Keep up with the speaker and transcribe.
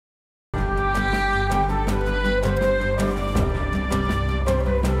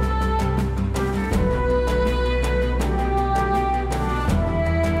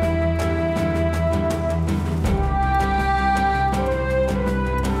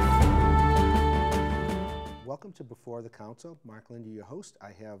Welcome to Before the Council. Mark Lindy, your host.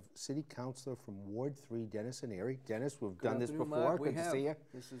 I have City Councilor from Ward 3, Dennis and Erie. Dennis, we've done this before. Mark. Good to see you.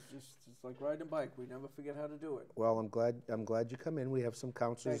 This is just it's like riding a bike. We never forget how to do it. Well, I'm glad you come in. We have some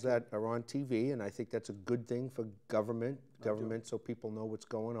councilors that are on TV, and I think that's a good thing for government, so people know what's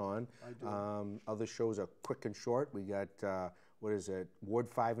going on. I do. Other shows are quick and short. We got what is it, Ward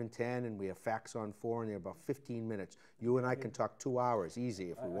 5 and 10, and we have Facts on 4, and they're about 15 minutes. You and I can talk 2 hours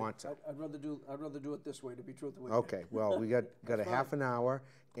easy if we want to. I'd rather do it this way, to be truthful with you. Okay, well, we got a half an hour,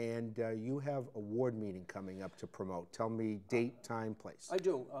 and you have a ward meeting coming up to promote. Tell me date, time, place. I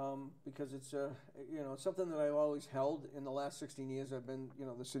do, because it's it's something that I've always held. In the last 16 years, I've been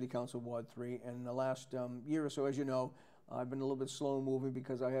the City Council of Ward 3, and in the last year or so, as you know, I've been a little bit slow moving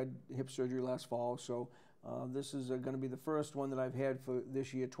because I had hip surgery last fall. So this is going to be the first one that I've had for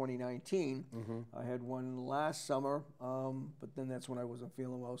this year, 2019. Mm-hmm. I had one last summer, but then that's when I wasn't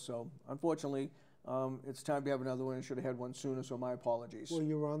feeling well. So unfortunately, it's time to have another one. I should have had one sooner, so my apologies. Well,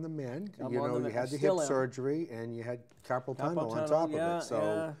 you were on the mend. I'm you on the you mend. had the Still hip am. surgery, and you had carpal tunnel on tunnel, top yeah, of it.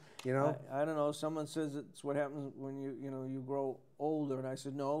 So, yeah. I don't know. Someone says it's what happens when you grow older, and I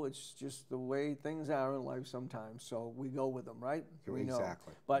said no. It's just the way things are in life sometimes. So we go with them, right? We know.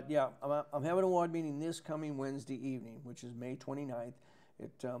 Exactly. But yeah, I'm having a ward meeting this coming Wednesday evening, which is May 29th,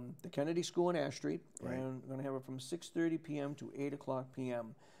 at the Kennedy School in Ash Street, Right. and I'm going to have it from 6:30 p.m. to 8 o'clock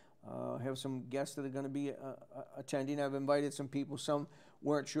p.m. I have some guests that are going to be attending. I've invited some people. Some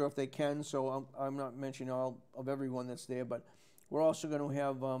weren't sure if they can, so I'm not mentioning all of everyone that's there. But we're also going to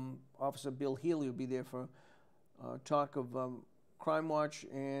have Officer Bill Healy will be there for talk of Crime Watch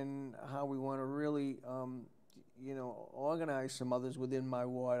and how we want to really, organize some others within my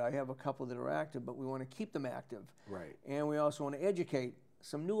ward. I have a couple that are active, but we want to keep them active. Right. And we also want to educate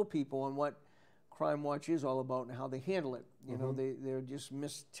some newer people on what Crime Watch is all about and how they handle it. They're just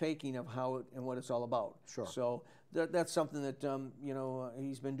mistaking of how it and what it's all about. Sure. So that's something that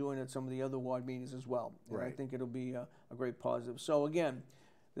he's been doing at some of the other ward meetings as well. And Right. I think it'll be a great positive. So again,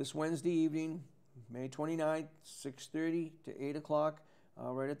 this Wednesday evening, May 29th, 6:30 to 8 o'clock,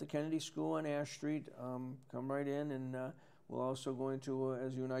 right at the Kennedy School on Ash Street. Come right in, and we're also going to,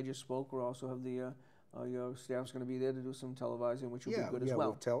 as you and I just spoke, we'll also have your staff's going to be there to do some televising, which will be good as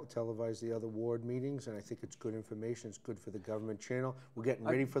well. We'll televise the other ward meetings, and I think it's good information. It's good for the government channel. We're getting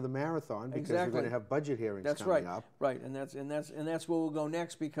ready for the marathon because we're going to have budget hearings coming up. Right, and that's where we'll go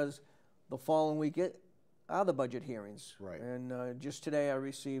next, because the following week are the budget hearings. Right. And just today I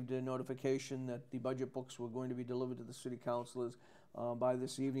received a notification that the budget books were going to be delivered to the city councilors by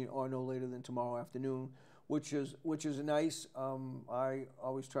this evening or no later than tomorrow afternoon, which is nice. I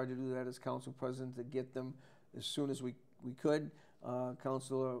always try to do that as council president, to get them as soon as we could.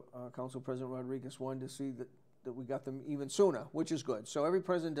 Council President Rodriguez wanted to see that we got them even sooner, which is good. So every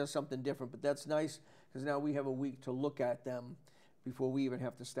president does something different, but that's nice because now we have a week to look at them before we even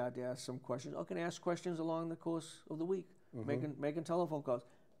have to start to ask some questions. I can ask questions along the course of the week, making telephone calls.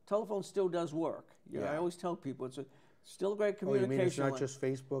 Telephone still does work. I always tell people it's still a great communication. Oh, you mean it's not just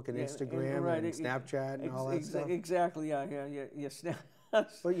Facebook and Instagram and Snapchat and all that stuff? Exactly, yeah.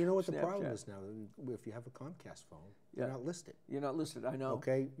 But you know what the problem is now? If you have a Comcast phone, you're not listed. You're not listed, I know.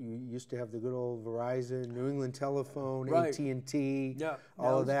 Okay, you used to have the good old Verizon, New England Telephone, Right. AT&T, Yeah.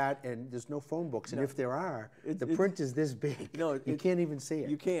 all of that, and there's no phone books. And if there are, the print is this big. No, you can't even see it.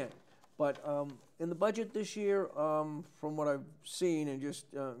 You can't. But in the budget this year, from what I've seen and just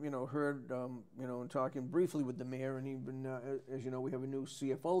heard, and talking briefly with the mayor, and even as you know, we have a new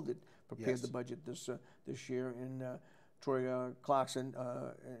CFO that prepared the budget this year, and Troy Clarkson,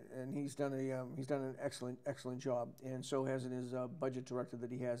 and he's done an excellent job, and so has his budget director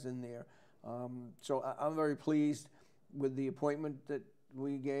that he has in there. So I'm very pleased with the appointment that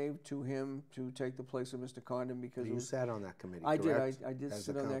we gave to him to take the place of Mr. Condon, because you sat on that committee. I correct? did. I did As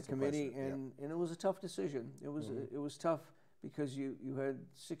sit the on that council committee, president, and it was a tough decision. It was tough because you had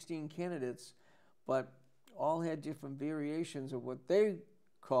 16 candidates, but all had different variations of what they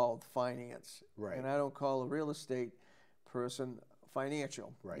called finance. Right. And I don't call a real estate person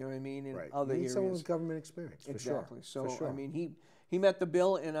financial. Right. You know what I mean? In Right. other you need areas. someone with government experience, for Exactly. sure. So for sure. I mean, he met the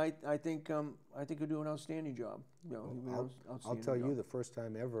bill, and I think he'll do an outstanding job. I'll tell you, the first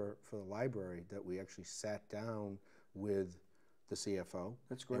time ever for the library that we actually sat down with the CFO.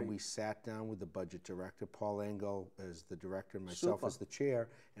 That's great. And we sat down with the budget director, Paul Engel as the director, and myself as the chair,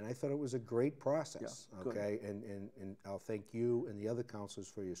 and I thought it was a great process. Yeah, okay, and I'll thank you and the other councilors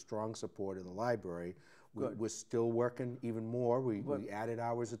for your strong support of the library We're still working even more. We added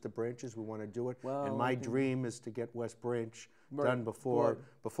hours at the branches. We want to do it. Well, and my dream is to get West Branch done before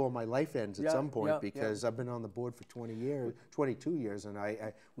my life ends at some point, because I've been on the board for 22 years, and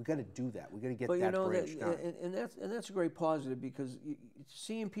we got to do that. We got to get that branch done. And that's a great positive, because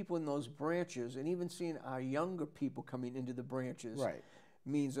seeing people in those branches, and even seeing our younger people coming into the branches,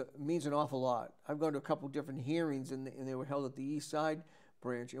 means an awful lot. I've gone to a couple different hearings, and they were held at the East Side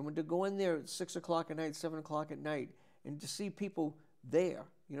branch, and when to go in there at 6 o'clock at night, 7 o'clock at night, and to see people there,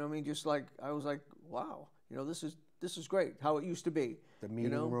 you know what I mean? Just like, I was like, wow, you know, this is great, how it used to be. The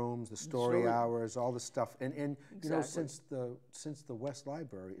meeting rooms, the story hours, all the stuff, and you know, since the West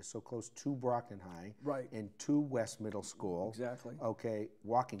Library is so close to Brockton High, and to West Middle School, okay,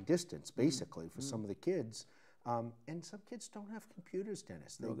 walking distance basically for some of the kids. And some kids don't have computers,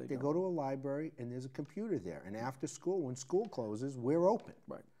 Dennis. They go to a library and there's a computer there. And after school, when school closes, we're open.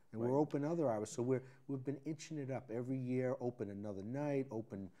 And we're open other hours. So we've been inching it up every year. Open another night.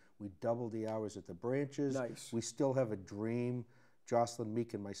 We double the hours at the branches. We still have a dream. Jocelyn,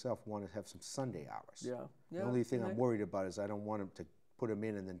 Meek, and myself want to have some Sunday hours. The only thing I'm worried about is I don't want them to put them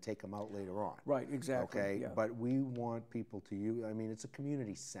in and then take them out later on. Okay, but we want people to use. I mean, it's a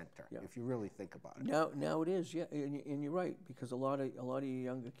community center if you really think about it. Now it is, and you're right, because a lot of your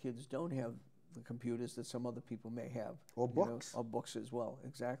younger kids don't have the computers that some other people may have, or books, or books as well.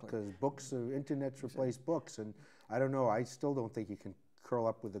 Because books, internet's replaced books, and I don't know. I still don't think you can curl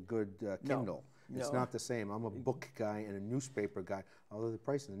up with a good Kindle. It's not the same. I'm a book guy and a newspaper guy, although the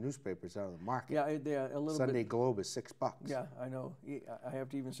price of the newspaper is out of the market. They're a little Sunday Globe is $6. Yeah, I know. I have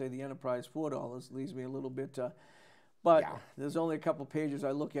to even say the Enterprise, $4, leaves me a little bit... but there's only a couple pages I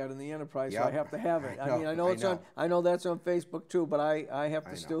look at in the Enterprise, so I have to have it. I mean, I know that's on Facebook too, but I have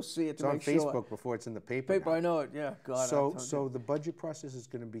to still see it to make sure. It's on Facebook before it's in the paper. I know it. Yeah, God. So the budget process is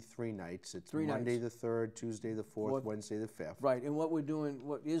going to be 3 nights. It's Monday the 3rd, Tuesday the 4th, Wednesday the 5th. Right, and what we're doing,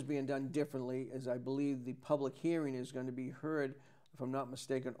 what is being done differently, is I believe the public hearing is going to be heard, if I'm not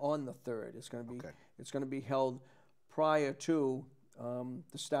mistaken, on the 3rd. It's going to be held prior to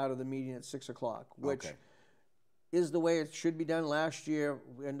the start of the meeting at 6 o'clock, which is the way it should be done. Last year,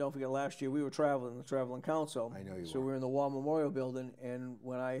 and don't forget, last year we were traveling, the Traveling Council. I know you were. So we were in the War Memorial Building, and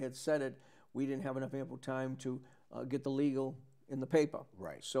when I had said it, we didn't have enough ample time to get the legal in the paper.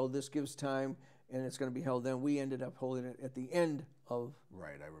 So this gives time, and it's going to be held then. We ended up holding it at the end of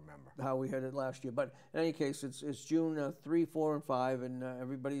I remember how we had it last year. But in any case, it's June 3, 4, and 5, and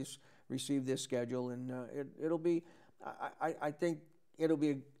everybody's received their schedule, and it'll be, I think, it'll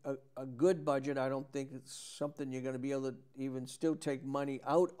be a good budget. I don't think it's something you're going to be able to even still take money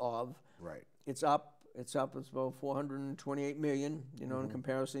out of. It's up. It's about $428 million, you know, in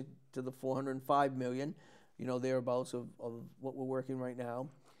comparison to the $405 million, you know, thereabouts of what we're working right now.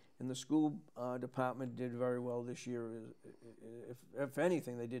 And the school department did very well this year. If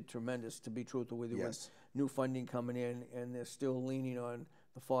anything, they did tremendous, to be truthful with you, with new funding coming in, and they're still leaning on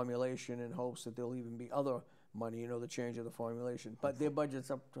the formulation in hopes that there'll even be other money, you know, the change of the formulation. But their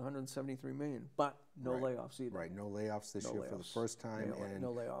budget's up to $173 million, but no layoffs either. No layoffs this year for the first time, and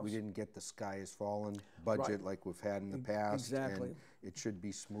no layoffs. We didn't get the sky has fallen budget like we've had in the past. And it should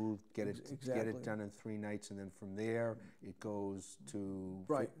be smooth. Get it done in 3 nights, and then from there it goes to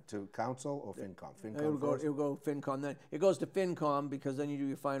council or FinCom. It'll go FinCom. Then it goes to FinCom, because then you do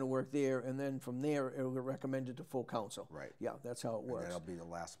your final work there, and then from there it'll get recommended to full council. Yeah, that's how it works. And that'll be the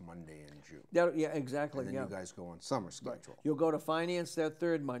last Monday in June. Yeah, exactly. And then you guys go on summer schedule. You'll go to finance that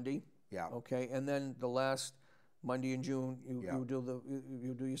 3rd Monday. Okay, and then the last Monday in June,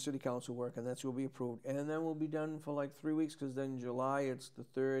 you do your city council work, and that's will be approved, and then we'll be done for like 3 weeks, because then July it's the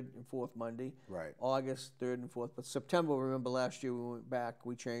 3rd and 4th Monday. August 3rd and 4th, but September, remember last year we went back,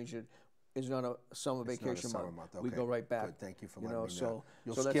 we changed it. It's not a summer vacation month. Okay. We go right back. Good. Thank you for letting me know.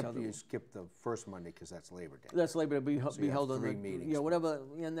 You skip the first Monday because that's Labor Day. That's Labor Day. Be held on 3 meetings. Yeah, whatever.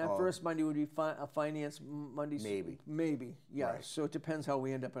 And that first Monday would be a finance Monday. Maybe. Yeah. So it depends how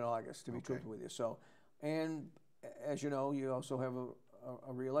we end up in August, to be truthful with you. So, and as you know, you also have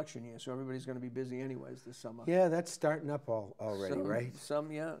a re-election year, so everybody's going to be busy anyways this summer. Yeah, that's starting up already, right?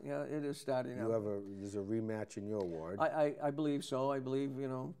 Yeah, it is starting up. There's a rematch in your ward. I believe so. I believe, you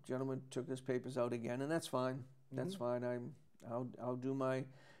know, gentleman took his papers out again, and that's fine. That's fine. I'll do my,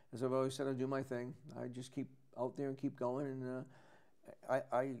 as I've always said, I'll do my thing. I just keep out there and keep going, and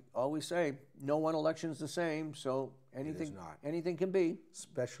I always say no one election's the same, so anything can be.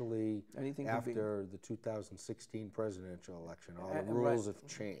 Especially after the 2016 presidential election, all the rules have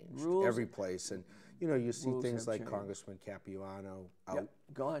changed every place, and you know, you see rules things have like changed. Congressman Capuano out. Yep,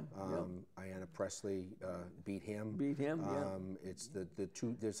 gone. Ayanna Pressley beat him. Beat him, It's the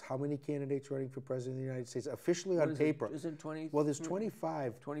two, there's how many candidates running for President of the United States? Officially on paper. Isn't 20? Well, there's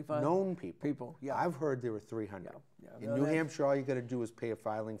 25 known people. I've heard there were 300. In New Hampshire, all you got to do is pay a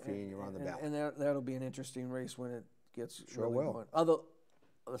filing fee and you're on the ballot. And that'll be an interesting race when it gets Sure really will. going. Although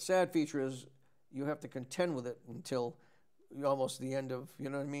the sad feature is you have to contend with it until almost the end of, you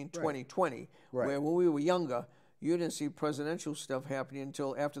know what I mean, 2020. Right. Where when we were younger, you didn't see presidential stuff happening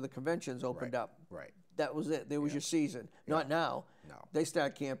until after the conventions opened up. Right. That was it. There was your season. Not now. No. They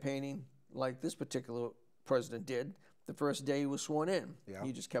start campaigning like this particular president did. The first day he was sworn in,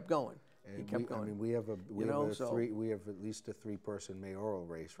 he just kept going. He kept going. I mean, we have at least a 3-person mayoral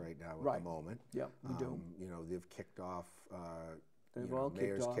race right now at the moment. Yeah, we do. You know, they've kicked off. They've all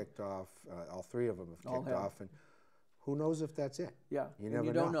kicked off. All 3 of them have kicked off, and who knows if that's it? Yeah, you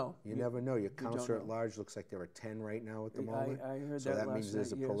never don't know. You never know. Your counselor at large looks like there are 10 right now at the moment. I heard so that that last means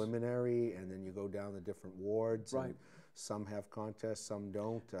there's a night, preliminary, and then you go down the different wards. Right. And some have contests, some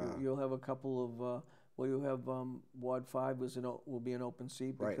don't. You'll have a couple of. Well, you have Ward 5 will be an open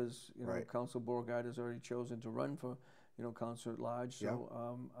seat because you know Council Beauregard has already chosen to run for Council at large.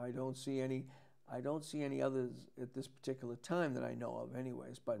 So I don't see any others at this particular time that I know of,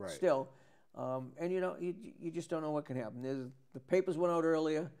 anyways. But still, and you just don't know what can happen. The papers went out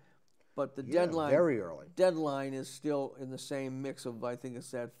earlier, but the deadline very early. Deadline is still in the same mix of I think it's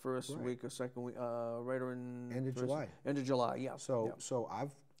that first week or second week, right around end of July. End of July, yeah. So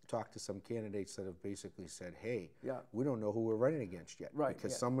I've talked to some candidates that have basically said, hey, we don't know who we're running against yet. Right.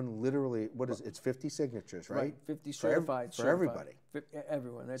 Because someone literally, it's 50 signatures, right? 50 certified. For everybody.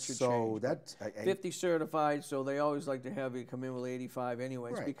 Everyone. That should change. So that's... 50 certified, so they always like to have you come in with 85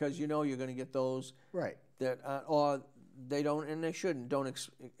 anyways, because you know you're going to get those that, or they don't, and they shouldn't,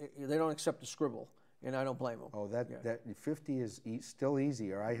 they don't accept the scribble. And I don't blame them. Oh, that 50 is still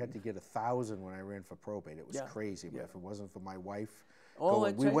easier. I had to get 1,000 when I ran for probate. It was crazy, but if it wasn't for my wife...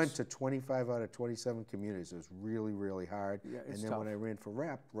 we went to 25 out of 27 communities. It was really, really hard. Yeah, and then tough. when I ran for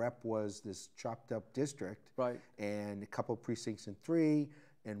rep was this chopped up district. Right. And a couple of precincts in 3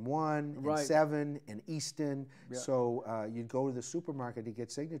 and 1 and 7 and Easton. Yeah. So you'd go to the supermarket to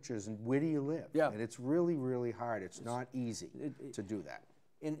get signatures, and where do you live? Yeah. And it's really, really hard. It's not easy to do that.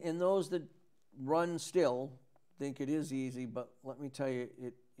 And those that run still think it is easy, but let me tell you,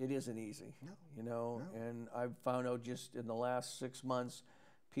 it isn't easy. No. And I've found out just in the last 6 months,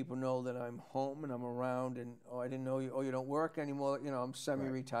 people know that I'm home and I'm around, and I didn't know you. Oh, you don't work anymore. I'm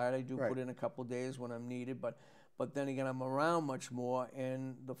semi-retired. I do put in a couple of days when I'm needed, but then again, I'm around much more,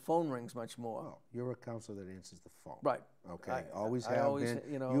 and the phone rings much more. Oh, you're a counselor that answers the phone. Right. Okay. Always have been.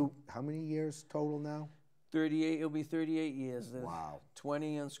 You how many years total now? 38. It'll be 38 years. Wow.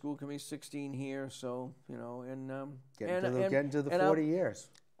 20 on school committee, 16 here. So and getting to the 40 years.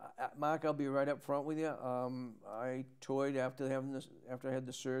 Mark, I'll be right up front with you. I toyed after I had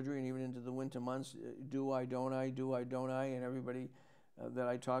the surgery, and even into the winter months. Do I? Don't I? Do I? Don't I? And everybody that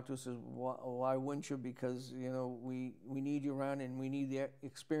I talk to says, "Why wouldn't you?" Because we need you around, and we need the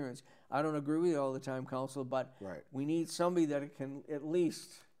experience. I don't agree with you all the time, Council, but we need somebody that can at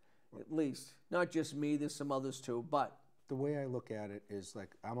least, not just me. There's some others too, but. The way I look at it is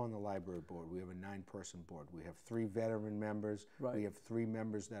like I'm on the library board. We have a 9-person board. We have 3 veteran members. We have 3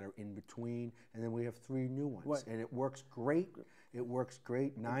 members that are in between, and then we have 3 new ones. And it works great. It works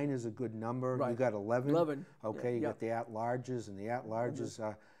great. 9 is a good number. You got 11. 11. Okay, you got the at-larges, and the at-larges.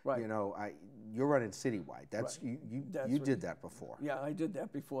 You're running citywide. That's you did that before. Yeah, I did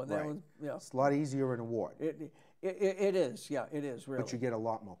that before. That was, it's a lot easier in a ward. It is. Yeah, it is really. But you get a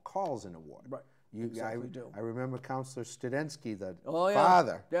lot more calls in a ward. Right. Exactly do. I remember Councillor Studensky, the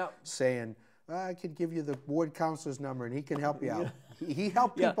father, saying, I could give you the ward councilor's number and he can help you out. He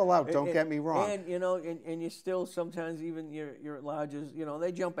helped people out, don't get me wrong. And, and you still sometimes even your at-larges,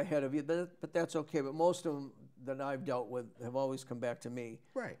 they jump ahead of you, but that's okay. But most of them that I've dealt with have always come back to me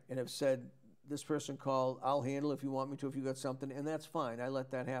and have said, this person called, I'll handle it if you want me to, if you got something, and that's fine. I let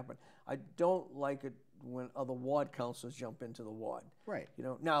that happen. I don't like it when other ward councilors jump into the ward. Right.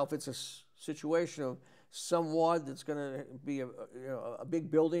 Now if it's a situation of some ward that's going to be a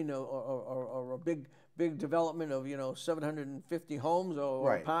big building or a big development of 750 homes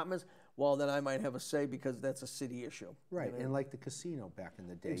or apartments, well then I might have a say because that's a city issue. Right. And like the casino back in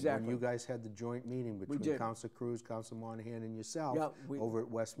the day, exactly. when you guys had the joint meeting between Council Cruz, Council Monahan, and yourself over at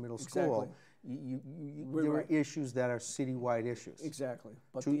West Middle School, there were issues that are citywide issues. Exactly.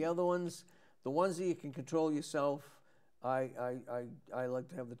 But the other ones, the ones that you can control yourself, I like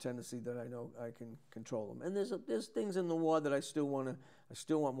to have the tendency that I know I can control them. And there's things in the ward that I still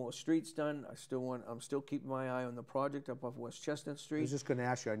want more streets done. I'm still keeping my eye on the project up off West Chestnut Street. I was just going to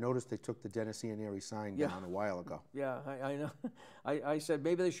ask you, I noticed they took the Genesee and Erie sign down a while ago. Yeah, I know. I said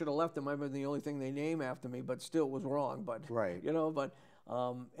maybe they should have left them. Might have been the only thing they name after me, but still was wrong. But right.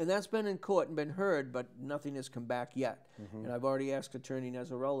 And that's been in court and been heard, but nothing has come back yet. And I've already asked Attorney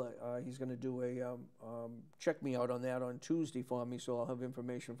Nazarella. He's going to do a check me out on that on Tuesday for me, so I'll have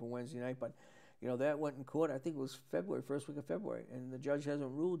information for Wednesday night. But that went in court. I think it was February, first week of February, and the judge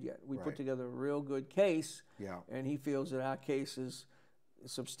hasn't ruled yet. We put together a real good case, and he feels that our case is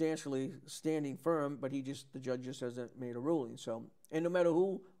substantially standing firm, but the judge just hasn't made a ruling. So, and no matter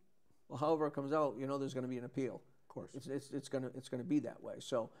however it comes out, there's going to be an appeal. Of course, it's gonna be that way.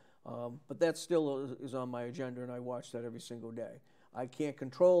 So, but that still is on my agenda, and I watch that every single day. I can't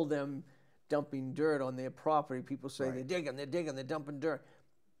control them dumping dirt on their property. People say they're digging, they're dumping dirt.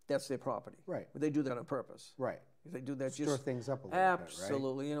 That's their property. Right. But they do that on purpose. Right. If they do that, stir things up a little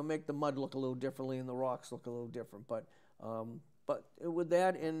absolutely. bit, right? Make the mud look a little differently and the rocks look a little different. But with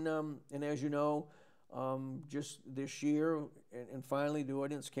that, and as you know, just this year, and finally, the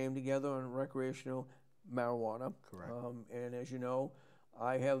ordinance came together on recreational marijuana. Correct. And as you know,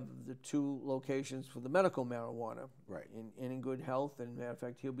 I have the 2 locations for the medical marijuana. Right. In good health. And matter of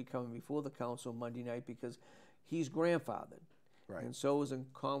fact, he'll be coming before the council Monday night because he's grandfathered. Right. And so is in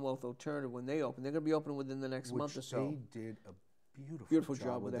Commonwealth Alternative when they open. They're going to be open within the next month or so. They did a beautiful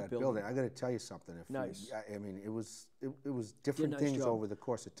job with that building. I got to tell you something. Nice. I mean, it was different things over the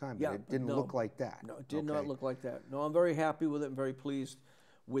course of time, but it didn't look like that. No, it did not look like that. No, I'm very happy with it and very pleased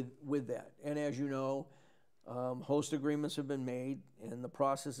with that. And as you know, host agreements have been made, and the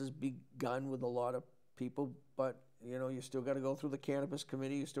process has begun with a lot of people. But you still got to go through the cannabis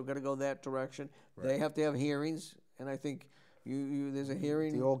committee. You still got to go that direction. Right. They have to have hearings, and I think there's a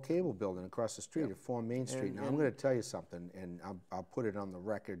hearing. The old cable building across the street at 4 Main Street. Now I'm going to tell you something, and I'll put it on the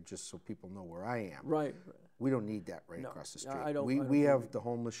record just so people know where I am. Right. We don't need that across the street. I don't. We have the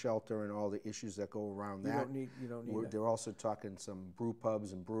homeless shelter and all the issues that go around that. You don't need that. They're also talking some brew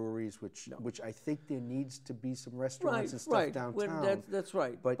pubs and breweries, which I think there needs to be some restaurants and stuff downtown. That's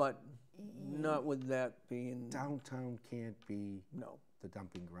right. But not with that being. Downtown can't be the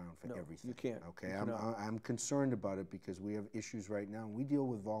dumping ground for everything. You can't. Okay, I'm concerned about it because we have issues right now. And we deal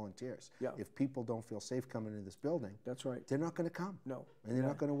with volunteers. Yeah. If people don't feel safe coming into this building, that's right. They're not going to come. No. And they're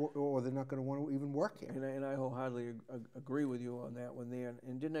not going to, or they're not going to want to even work here. And I wholeheartedly agree with you on that one there.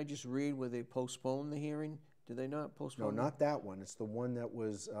 And didn't I just read where they postponed the hearing? Did they not postpone? No, not that one. It's the one that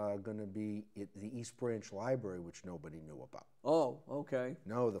was going to be at the East Branch Library, which nobody knew about. Oh, okay.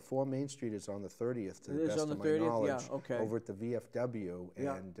 No, the 4 Main Street is on the 30th, to the best of my knowledge, over at the VFW,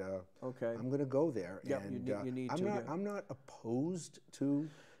 and I'm going to go there. Yeah, and you need to. I'm not opposed to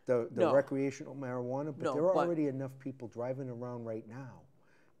the recreational marijuana, but there are already enough people driving around right now,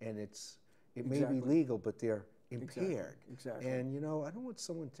 and it may be legal, but they're impaired. Exactly. And I don't want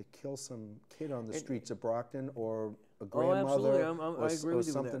someone to kill some kid on the streets of Brockton or a grandmother or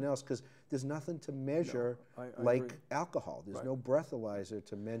something else, because there's nothing to measure like alcohol. There's no breathalyzer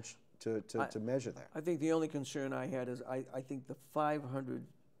to measure that. I think the only concern I had is I think the 500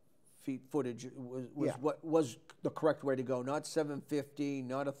 feet footage was what was the correct way to go, not 750,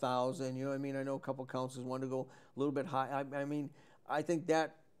 not 1,000. You know what I mean? I know a couple councils wanted to go a little bit high. I mean, I think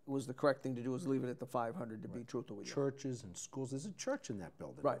that was the correct thing to do, was leave it at the 500 to be truthful with you. Churches and schools. There's a church in that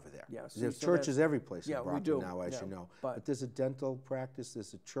building over there. Yes. There's churches every place in Brockton we do. now, as you know. But there's a dental practice,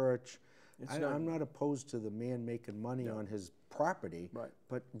 there's a church. I'm not opposed to the man making money on his property,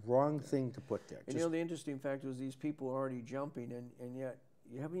 but wrong thing to put there. And the interesting fact was these people are already jumping, and yet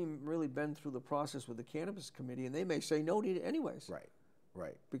you haven't even really been through the process with the cannabis committee, and they may say no to it anyways.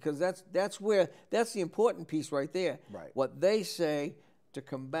 Right. Because that's the important piece right there. Right. What they say to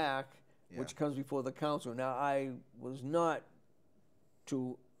come back, which comes before the council. Now, I was not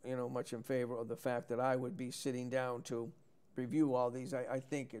too much in favor of the fact that I would be sitting down to review all these. I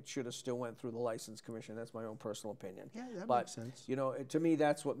think it should have still went through the License Commission. That's my own personal opinion. Yeah, that makes sense. To me,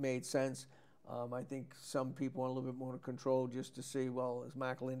 that's what made sense. I think some people want a little bit more control just to see, well, is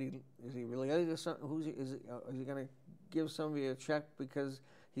Mark Lindy, is he really, is he going to give somebody a check because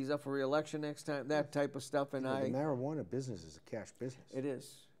he's up for re-election next time, that type of stuff. And the marijuana business is a cash business. It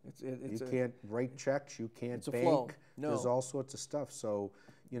is. You can't write checks. You can't bank. Flow. No. There's all sorts of stuff. So,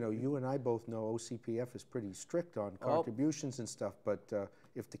 you and I both know OCPF is pretty strict on contributions and stuff. But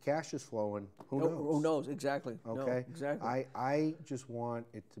if the cash is flowing, who knows? Who knows? Exactly. Okay. No, exactly. I just want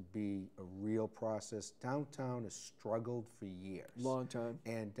it to be a real process. Downtown has struggled for years. Long time.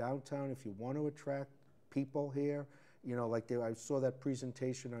 And downtown, if you want to attract people here, you know, like I saw that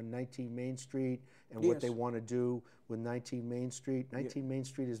presentation on 19 Main Street and what they want to do with 19 Main Street. 19 Main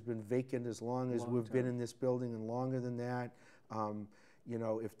Street has been vacant as long as we've been in this building and longer than that. You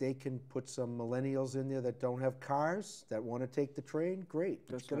know, if they can put some millennials in there that don't have cars, that want to take the train, great.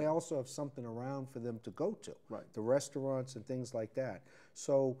 But you could also have something around for them to go to. Right. The restaurants and things like that.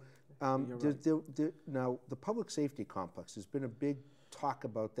 So now the public safety complex, there's been a big talk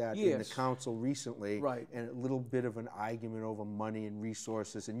about that in the council recently, and a little bit of an argument over money and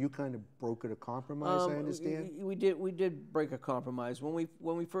resources, and you kind of brokered a compromise, I understand? We did break a compromise. When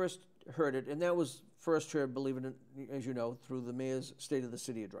we first heard it, and that was first heard, believe it, as you know, through the mayor's State of the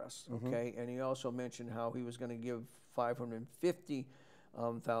City address, okay? And he also mentioned how he was going to give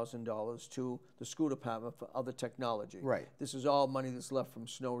 $550,000 to the school department for other technology. Right. This is all money that's left from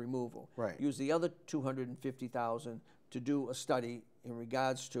snow removal. Right. Use the other $250,000 to do a study in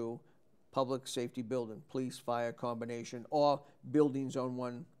regards to public safety building, police, fire combination, or buildings on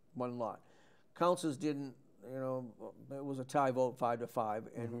one lot. Councils didn't, you know, it was a tie vote 5-5,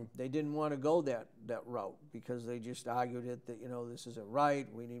 and they didn't want to go that route because they just argued it that, you know, this isn't right,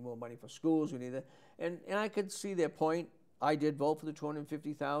 we need more money for schools, we need that. And I could see their point. I did vote for the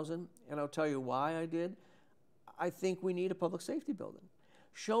 $250,000, and I'll tell you why I did. I think we need a public safety building.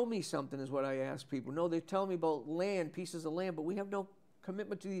 Show me something is what I ask people. No, they tell me about land, pieces of land, but we have no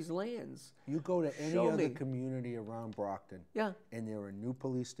commitment to these lands. You go to any other community around Brockton, and there are new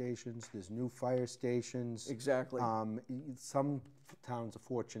police stations, there's new fire stations. Exactly. Some towns are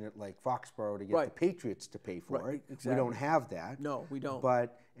fortunate, like Foxborough, to get the Patriots to pay for it. Exactly. We don't have that. No, we don't.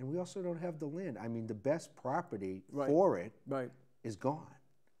 And we also don't have the land. I mean, the best property for it is gone.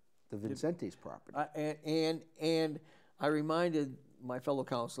 The Vincenti's property. And I reminded my fellow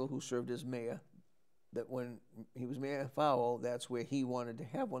councilor who served as mayor that when he was Mayor Fowle, that's where he wanted to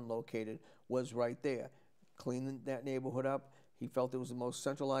have one located, was right there. Cleaning that neighborhood up. He felt it was the most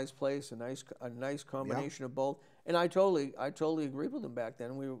centralized place, a nice combination of both. And I totally agreed with him back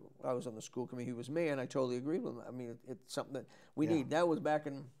then. I was on the school committee, he was mayor, and I totally agreed with him. I mean, it's something that we need. That was back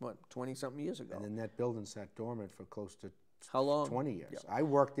in, what, 20-something years ago. And then that building sat dormant for close to how long? 20 years. Yep. I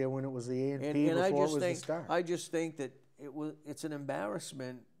worked there when it was the A&P before it was the Star. I just think that it's an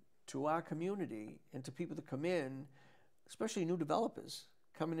embarrassment to our community and to people that come in, especially new developers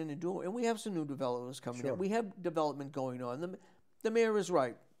coming in and doing. And we have some new developers coming in. We have development going on. The mayor is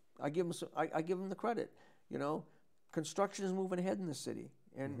right. I give him the credit. You know, construction is moving ahead in the city.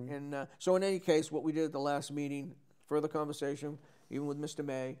 And so in any case, what we did at the last meeting, further conversation, even with Mr.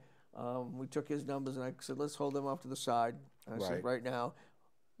 May, we took his numbers and I said, let's hold them off to the side. And I said, right now,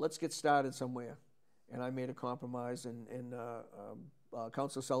 let's get started somewhere. And I made a compromise, and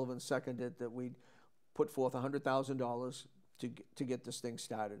Councilor Sullivan seconded that we'd put forth $100,000 to get this thing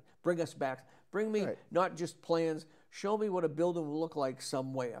started. Bring us back. Bring me not just plans. Show me what a building will look like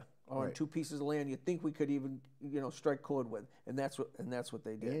somewhere on 2 pieces of land you think we could even, you know, strike chord with. And that's what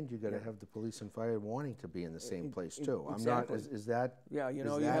they did. And you got to have the police and fire wanting to be in the same place too. Exactly. I'm not. Is that? Yeah, you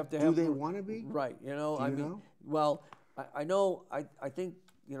know, you have to have. Do they want to be? Right. You know, Do you know? Well, I know. I think.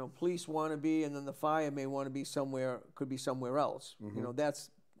 You know, police want to be, and then the fire may want to be somewhere, could be somewhere else. You know,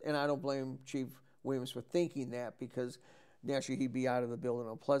 and I don't blame Chief Williams for thinking that, because naturally he'd be out of the building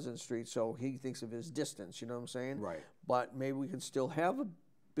on Pleasant Street, so he thinks of his distance, you know what I'm saying? Right. But maybe we could still have a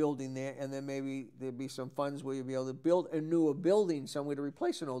building there, and then maybe there'd be some funds where you'd be able to build a newer building somewhere to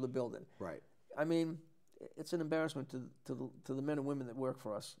replace an older building. Right. I mean, it's an embarrassment to the men and women that work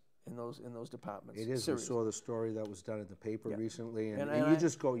for us in those departments. It is. I saw the story that was done in the paper recently, and you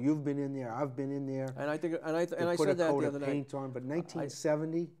just go, you've been in there, I've been in there. And I think, and I said that the other night. Paint on, but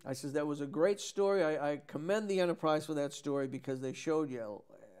 1970. I said that was a great story. I commend the enterprise for that story, because they showed you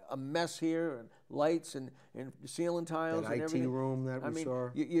a mess here, and lights and ceiling tiles that and everything. IT room that we saw.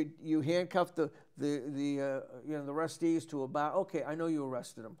 You handcuffed the arrestees to a bar. Okay, I know you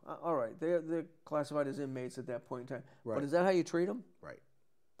arrested them. All right, they're classified as inmates at that point in time. Right. But is that how you treat them? Right.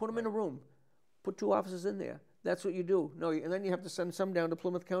 Put them in a room. Put 2 officers in there. That's what you do. No, and then you have to send some down to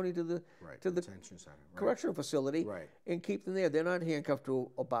Plymouth County to the detention center, correctional facility, and keep them there. They're not handcuffed to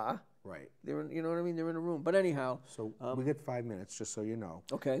a bar. Right. They're in, you know what I mean? They're in a room. But anyhow. So we get 5 minutes, just so you know.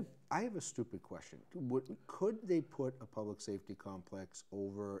 Okay. I have a stupid question. Could they put a public safety complex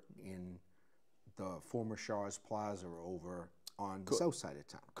over in the former Shaw's Plaza over on the south side of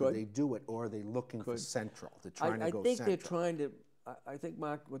town? Could they do it, or are they looking for central? They're trying to go central. I think they're trying to. I think,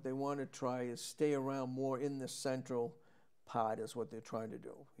 Mark, what they want to try is stay around more in the central part is what they're trying to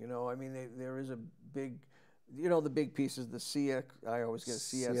do. You know, I mean, there is a big, you know, the big pieces, the CX, I always get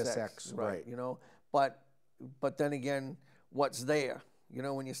CSX, right? You know, but then again, what's there? You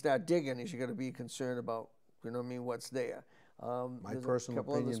know, when you start digging, is you got to be concerned about You know what I mean? What's there? My personal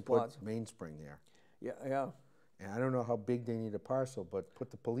opinion, put Mainspring there. Yeah, yeah. And I don't know how big they need a parcel, but put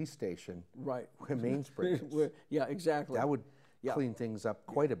the police station right where Mainspring is. Yeah, exactly. That would clean things up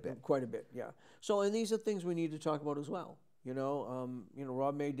quite a bit. Quite a bit, yeah. So, and these are things we need to talk about as well. You know,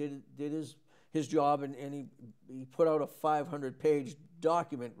 Rob May did his job, and he put out a 500-page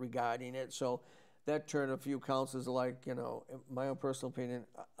document regarding it. So that turned a few councils like, you know, in my own personal opinion,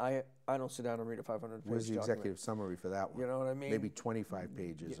 I don't sit down and read a 500-page document. Where's the executive summary for that one? You know what I mean? Maybe 25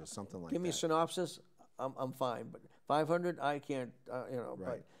 pages or something like that. Give me a synopsis, I'm fine. But 500, I can't, you know.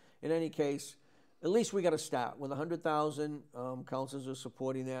 Right. But in any case, at least we got to start. With 100,000 councils are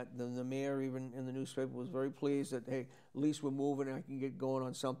supporting that, then the mayor, even in the newspaper, was very pleased that, hey, at least we're moving and I can get going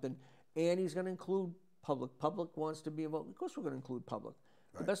on something. And he's going to include public. Public wants to be involved. Of course we're going to include public.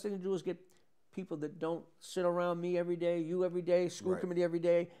 Right. The best thing to do is get people that don't sit around me every day, you every day, school committee every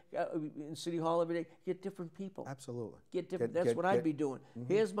day, in City Hall every day. Get different people. Absolutely. Get different. That's what I'd be doing.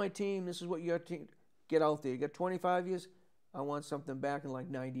 Here's my team. This is what your team. Get out there. You got 25 years. I want something back in like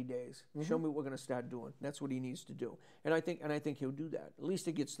 90 days. Show me what we're going to start doing. That's what he needs to do. And I think he'll do that. At least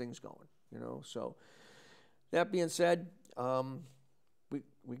it gets things going. You know. So that being said,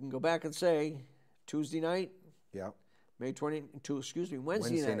 we can go back and say Tuesday night. Yeah. May 22. Excuse me.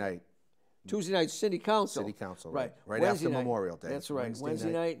 Wednesday night. Tuesday night, City Council. City Council, right. Right after Memorial Day. That's right.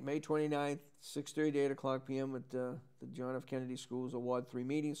 Wednesday night, May 29th, 6:30 to 8 o'clock p.m. at the John F. Kennedy Schools, a Ward 3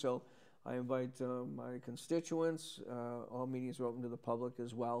 meeting. So I invite my constituents. All meetings are open to the public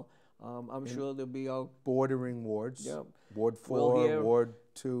as well. I'm sure there'll be bordering wards. Yeah. Ward 4, Ward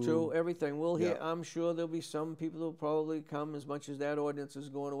 2. Everything. We'll hear. I'm sure there'll be some people who'll probably come as much as that ordinance is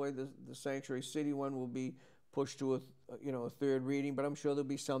going away. The Sanctuary City one will be pushed to a third reading, but I'm sure there'll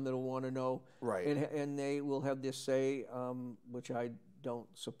be some that'll want to know, right? And they will have this say, which I don't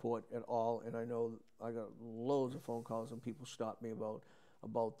support at all. And I know I got loads of phone calls and people stop me about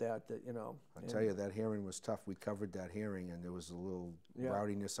that. That I tell you, that hearing was tough. We covered that hearing, and there was a little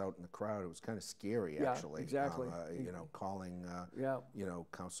rowdiness out in the crowd. It was kind of scary, actually. Exactly. Calling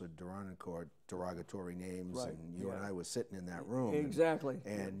Councilor Durancourt derogatory names, and you and I were sitting in that room. Exactly.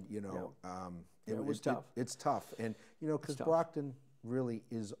 And it was tough. It's tough, and because Brockton really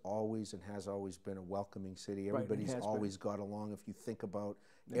is always and has always been a welcoming city. Everybody's always got along. If you think about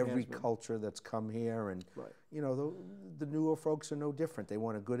every culture that's come here, and the newer folks are no different. They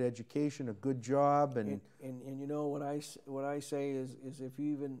want a good education, a good job, and what I say is if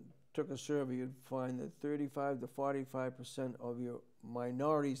you even took a survey, you'd find that 35 to 45% of your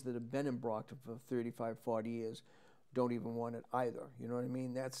minorities that have been in Brockton for 35, 40 years don't even want it either. You know what I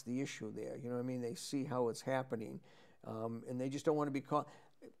mean? That's the issue there. You know what I mean? They see how it's happening, and they just don't want to be called.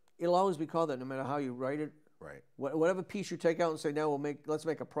 It'll always be called that, no matter how you write it. Right. Whatever piece you take out and say, now let's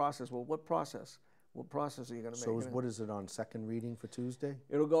make a process. Well, what process? What process are you going to make? So what is it on second reading for Tuesday?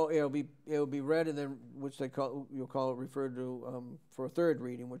 It'll be read, and then which you'll call it referred to for a third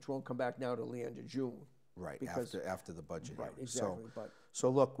reading, which won't come back now till the end of June. Right, after the budget. Right, exactly. So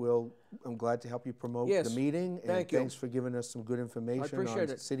look, I'm glad to help you promote the meeting, and thanks for giving us some good information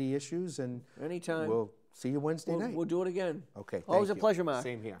on city issues. And anytime, we'll see you Wednesday night. We'll do it again. Okay, always a pleasure, Mark.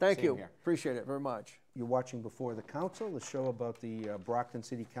 Same here. Thank you. Appreciate it very much. You're watching Before the Council, the show about the Brockton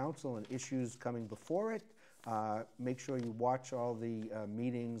City Council and issues coming before it. Make sure you watch all the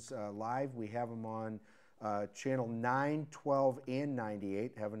meetings live. We have them on Channel 9, 12, and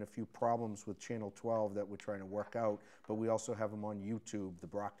 98. Having a few problems with Channel 12 that we're trying to work out, but we also have them on YouTube, the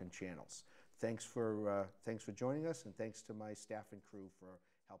Brockton Channels. Thanks for joining us, and thanks to my staff and crew for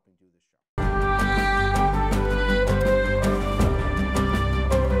helping do this show.